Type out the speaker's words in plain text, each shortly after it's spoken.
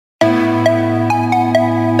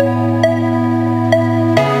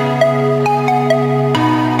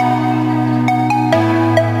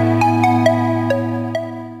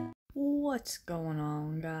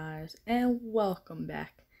welcome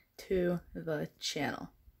back to the channel.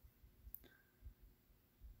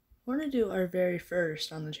 We're going to do our very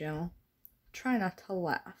first on the channel. Try not to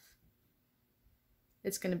laugh.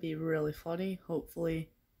 It's going to be really funny. Hopefully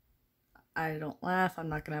I don't laugh. I'm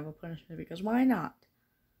not going to have a punishment because why not?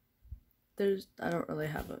 I don't really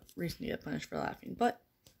have a reason to get punished for laughing, but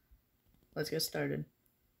let's get started.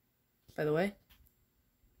 By the way,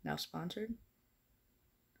 now sponsored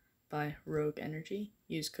by Rogue Energy.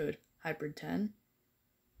 Use code HypridPlayzYT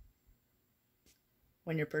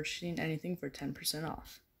when you're purchasing anything for 10%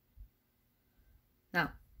 off.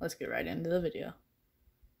 Now, let's get right into the video.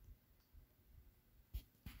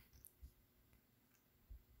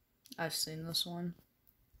 I've seen this one.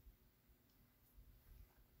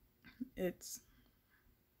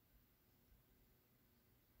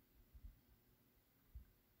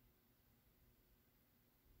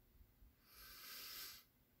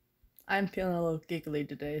 I'm feeling a little giggly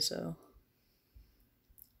today, so.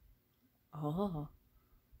 Oh.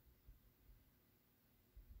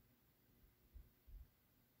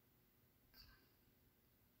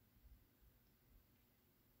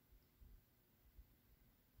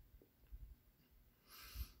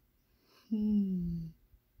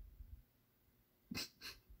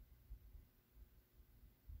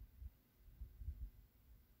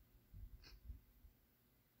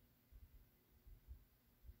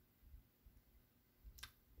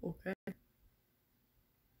 Okay.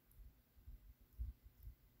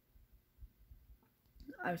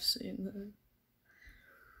 I've seen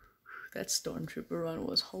that Stormtrooper run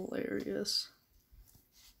was hilarious.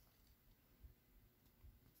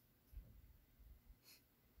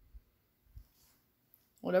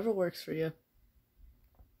 Whatever works for you.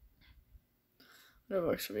 Whatever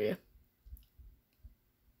works for you.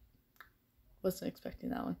 Wasn't expecting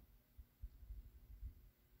that one.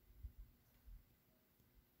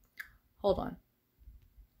 Hold on.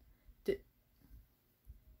 Did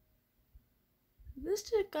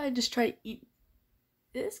this guy just try to eat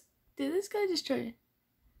this? Did this guy just try?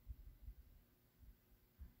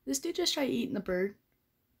 This dude just try eating the bird?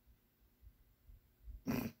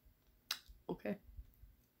 Okay.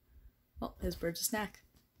 Well, his bird's a snack.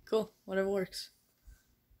 Cool. Whatever works.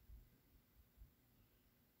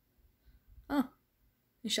 Oh,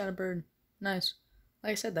 he shot a bird. Nice.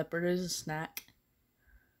 Like I said, that bird is a snack.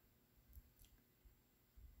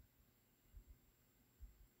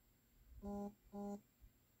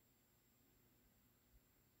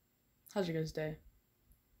 How's your guys' day?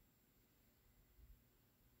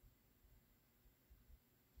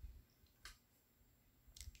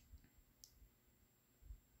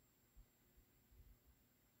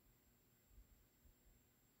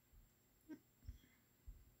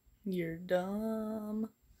 You're dumb.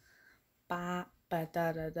 Ba ba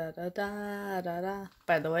da da da da da da da.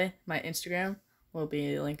 By the way, my Instagram will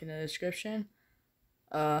be linked in the description.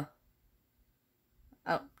 I'll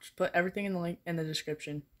just put everything in the link in the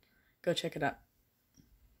description. Go check it out.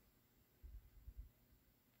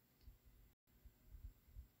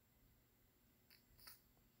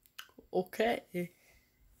 Okay.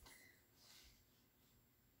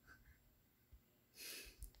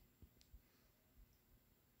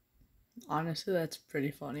 Honestly, that's pretty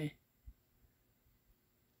funny.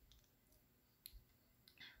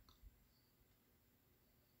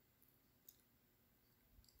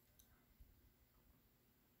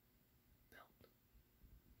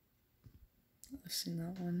 I've seen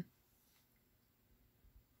that one.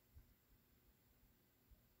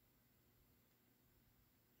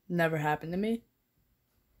 Never happened to me.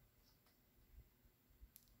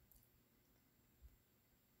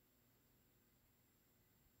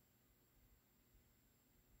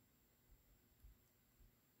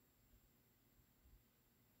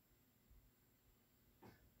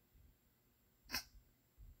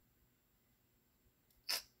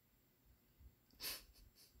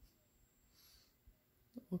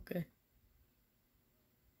 Okay.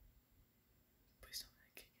 Please don't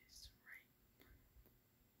let kick his right.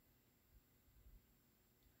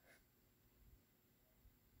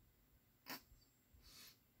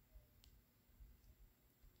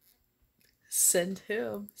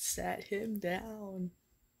 Sat him down.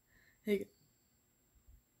 Hey.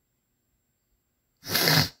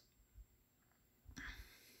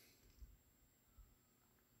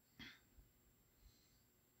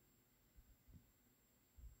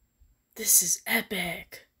 This is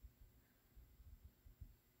epic.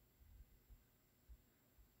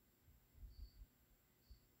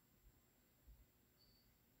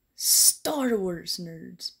 Star Wars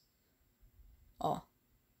nerds. Oh.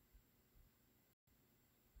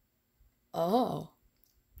 Oh.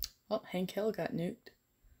 Oh, Hank Hill got nuked.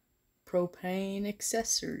 propane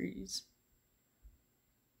accessories.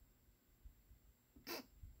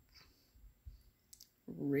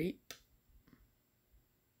 Rape.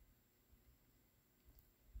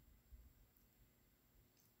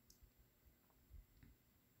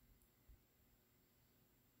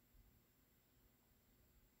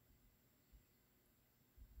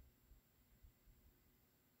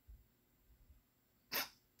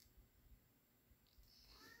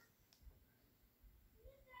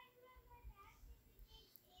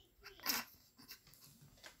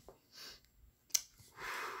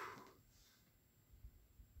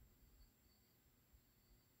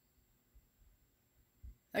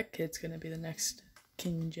 That kid's gonna be the next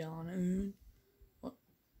Kim Jong-un. What?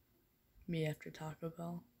 Me after Taco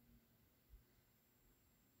Bell.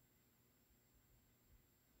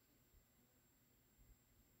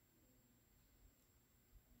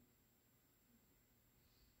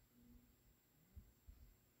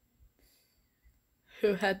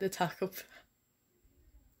 Who had the Taco Bell?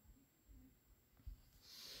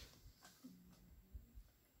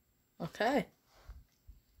 Okay.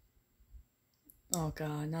 Oh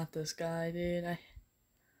god, not this guy, dude.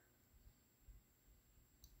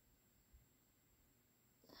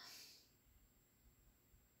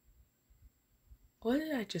 What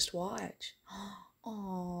did I just watch?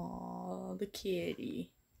 Oh, the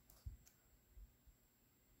kitty.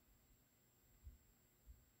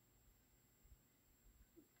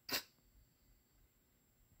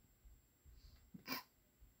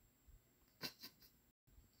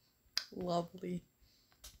 Lovely.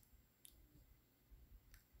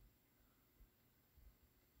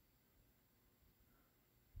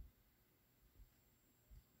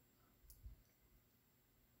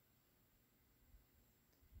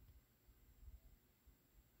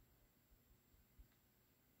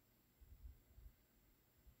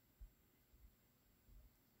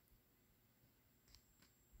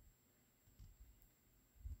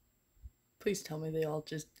 Please tell me they all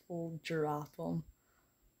just will drop him.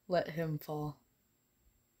 Let him fall.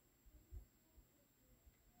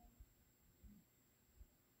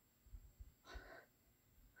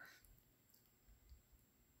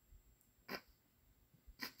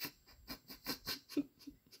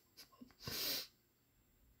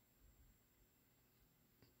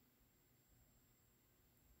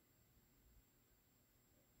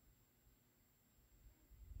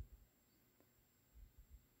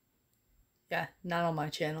 Yeah, not on my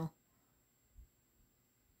channel.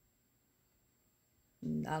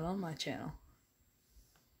 Not on my channel.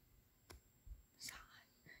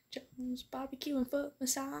 Jones barbecue and foot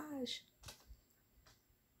massage.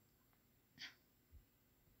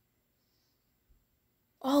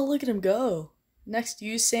 Oh, look at him go. Next,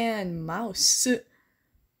 Usain Mouse.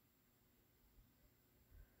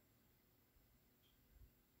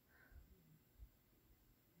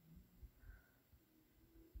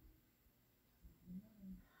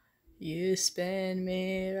 You spin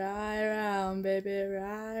me right round, baby,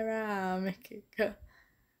 right round. Make it go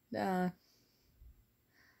down.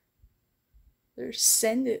 There's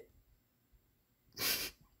send it.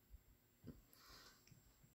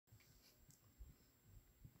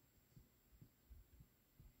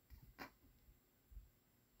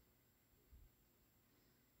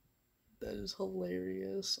 That is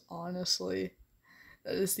hilarious, honestly.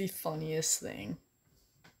 That is the funniest thing.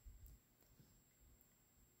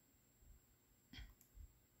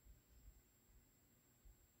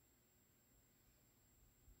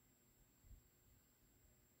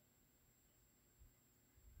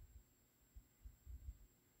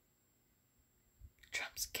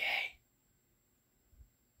 Trump's gay.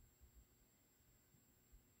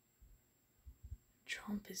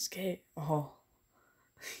 Trump is gay. Oh.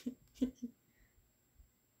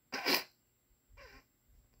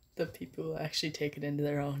 The people who actually take it into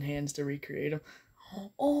their own hands to recreate them.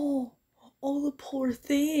 Oh, the poor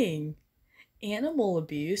thing. Animal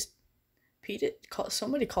abuse. PETA,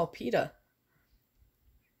 somebody call PETA.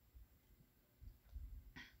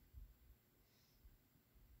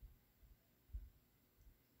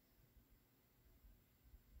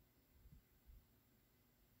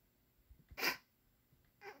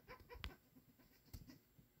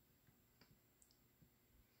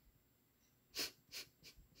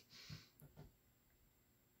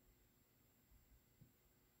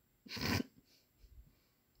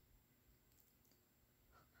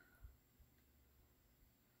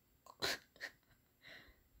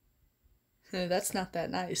 That's not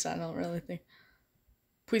that nice, I don't really think.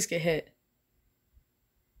 Please get hit.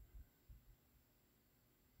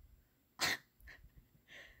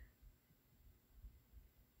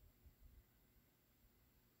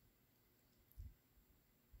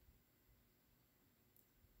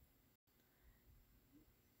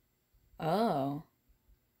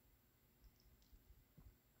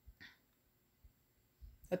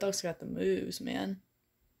 That dog's got the moves, man.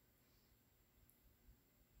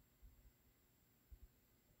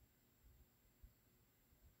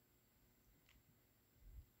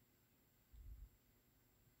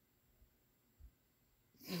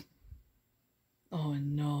 Oh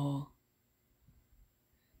no.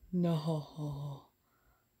 No.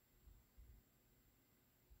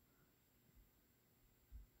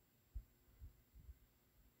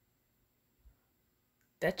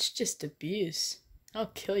 That's just abuse. I'll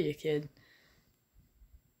kill you, kid.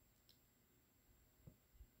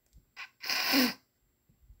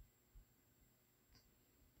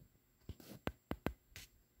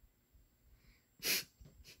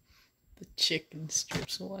 The chicken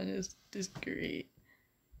strips one is great.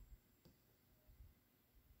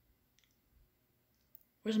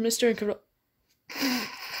 Where's Mr. Incredible?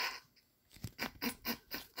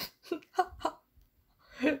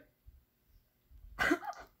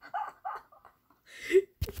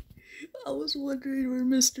 I was wondering where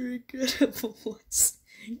Mr. Incredible was.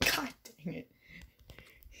 God dang it.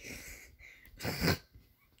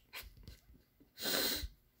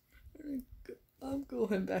 I'm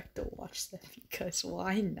going back to watch that because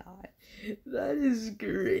why not? That is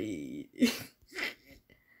great.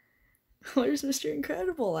 Where's Mr.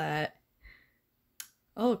 Incredible at?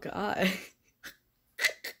 Oh god.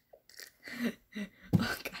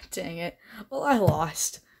 Oh god dang it. Well, I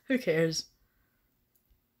lost. Who cares?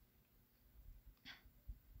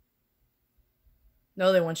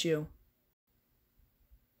 No, they want you.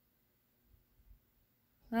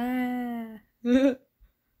 Ah.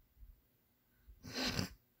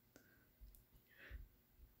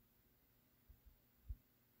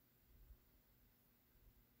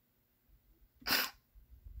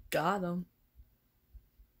 Got him.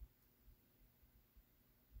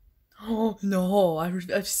 Oh no,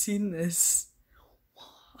 I've seen this.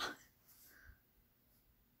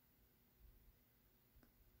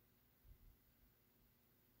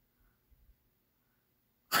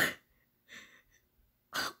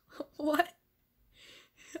 What?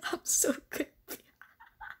 I'm so confused.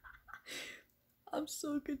 I'm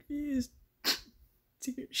so confused.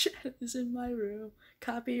 Dear shadows in my room.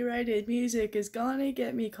 Copyrighted music is gonna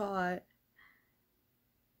get me caught.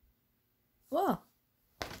 Well,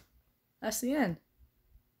 that's the end.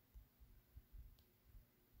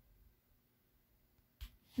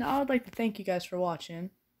 Now I would like to thank you guys for watching.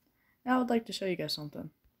 Now I would like to show you guys something.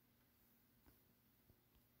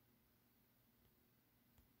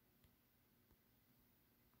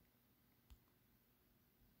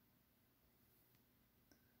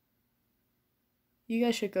 You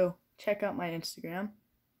guys should go check out my Instagram.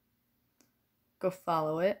 Go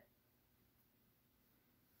follow it.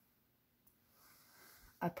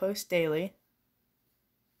 I post daily.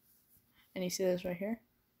 And you see this right here?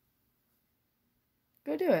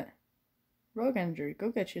 Go do it. Rogue Energy, go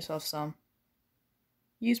get yourself some.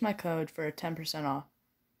 Use my code for 10% off.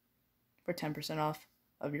 For 10% off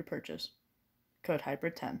of your purchase. Code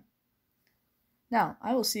HYPRID10. Now,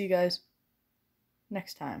 I will see you guys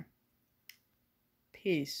next time.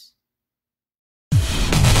 Peace.